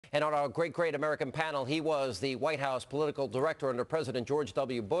And on our great American panel, he was the White House political director under President George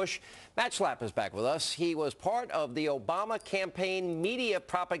W. Bush. Matt Schlapp is back with us. He was part of the Obama campaign media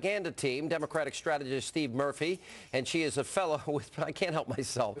propaganda team, Democratic strategist Steve Murphy, and she is a fellow with, I can't help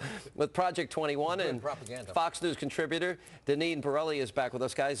myself, with Project 21 and propaganda. Fox News contributor. Deneen Borelli is back with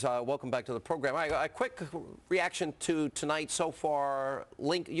us, guys. Welcome back to the program. A quick reaction to tonight so far.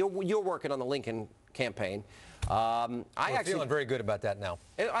 You're working on the Lincoln campaign. I'm feeling very good about that now.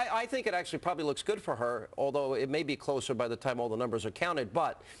 I think it actually probably looks good for her, although it may be closer by the time all the numbers are counted.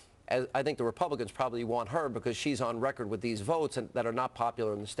 But I think the Republicans probably want her because she's on record with these votes that are not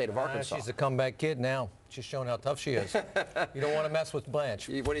popular in the state of Arkansas. She's a comeback kid now. She's shown how tough she is. You don't want to mess with Blanche.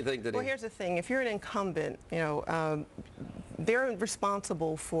 What do you think, Deneen? Well, here's the thing. If you're an incumbent, they're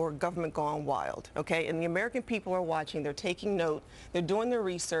responsible for government gone wild, okay? And the American people are watching. They're taking note. They're doing their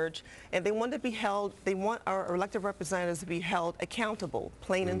research, and they want to be held. They want our elected representatives to be held accountable,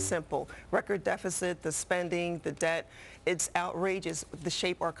 plain and simple. Record deficit, the spending, the debt. It's outrageous the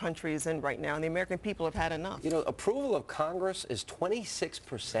shape our country is in right now, and the American people have had enough. You know, approval of Congress is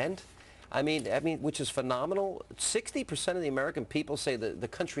 26%. I mean, which is phenomenal. 60% of the American people say that the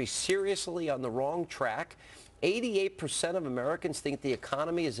country's seriously on the wrong track. 88% of Americans think the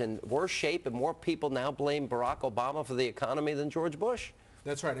economy is in worse shape, and more people now blame Barack Obama for the economy than George Bush.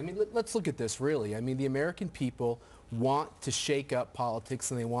 That's right. I mean, let's look at this, really. I mean, the American people want to shake up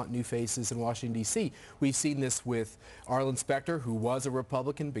politics, and they want new faces in Washington, D.C. We've seen this with Arlen Specter, who was a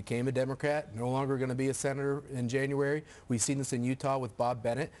Republican, became a Democrat, no longer going to be a senator in January. We've seen this in Utah with Bob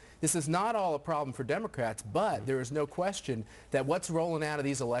Bennett. This is not all a problem for Democrats, but there is no question that what's rolling out of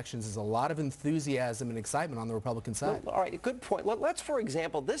these elections is a lot of enthusiasm and excitement on the Republican side. Well, all right, good point. Let's, for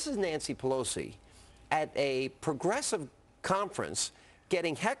example, this is Nancy Pelosi at a progressive conference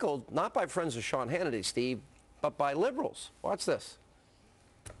getting heckled, not by friends of Sean Hannity, Steve, but by liberals. Watch this.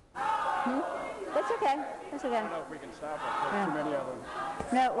 That's okay. That's okay. I don't know if we can stop it. There's too many of them.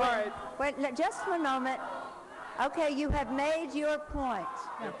 No, wait, just one moment. Okay, you have made your point.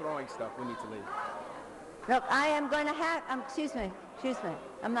 They're throwing stuff. We need to leave. Look, I am going to have, excuse me.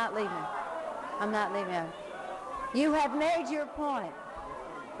 I'm not leaving. I'm not leaving. You have made your point.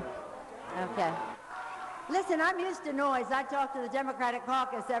 Okay. Listen, I'm used to noise. I talk to the Democratic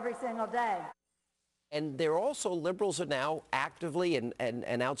caucus every single day. And they're also, liberals are now actively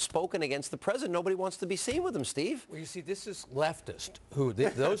and outspoken against the president. Nobody wants to be seen with him, Steve. Well, you see, this is leftist.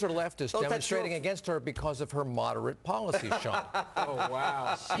 Those are leftists demonstrating against her because of her moderate policies, Sean. Oh,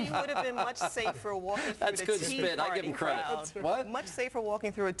 wow. She would have been much safer walking through That's the good Tea spin. Party I give him credit. crowd. What? Much safer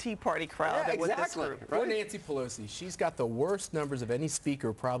walking through a Tea Party crowd than with this group. Poor Nancy Pelosi. She's got the worst numbers of any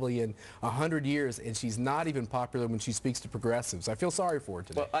speaker probably in 100 years, and she's not even popular when she speaks to progressives. I feel sorry for her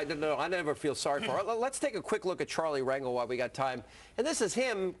today. Well, I don't know. I never feel sorry for her. Let's take a quick look at Charlie Rangel while we got time. And this is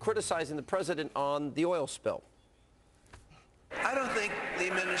him criticizing the president on the oil spill. I don't think the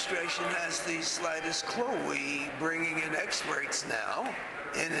administration has the slightest clue. We bringing in experts now,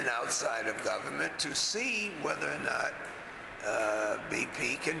 in and outside of government, to see whether or not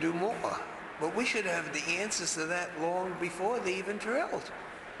BP can do more. But we should have the answers to that long before they even drilled.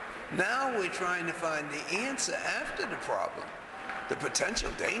 Now we're trying to find the answer after the problem. The potential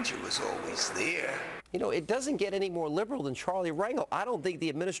danger was always there. You know, it doesn't get any more liberal than Charlie Rangel. I don't think the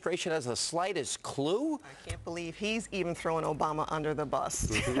administration has the slightest clue. I can't believe he's even throwing Obama under the bus.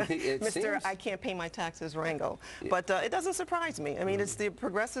 Mr. I can't pay my taxes, Rangel. But it doesn't surprise me. I mean, it's the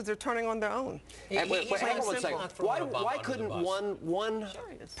progressives are turning on their own. Hang on one second. Why couldn't one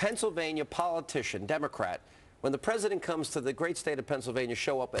Pennsylvania politician, Democrat, when the president comes to the great state of Pennsylvania,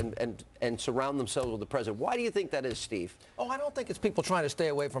 show up and surround themselves with the president? Why do you think that is, Steve? Oh, I don't think it's people trying to stay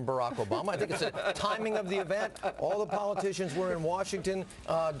away from Barack Obama. I think it's the timing of the event. All the politicians were in Washington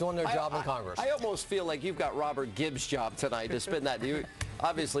doing their job in Congress. I almost feel like you've got Robert Gibbs' job tonight to spin that.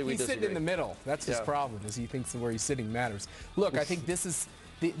 Obviously, we disagree. He's sitting in the middle. That's his problem, is he thinks where he's sitting matters. Look, I think this is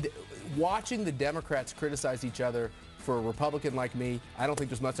watching the Democrats criticize each other. For a Republican like me, I don't think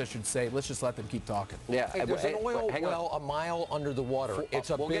there's much I should say. Let's just let them keep talking. Yeah, hey, there's an oil well a mile under the water.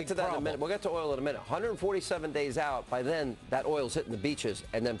 It's a we'll big get to that problem. in a minute. We'll get to oil in a minute. 147 days out. By then, that oil's hitting the beaches,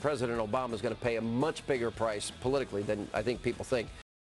 and then President Obama is going to pay a much bigger price politically than I think people think.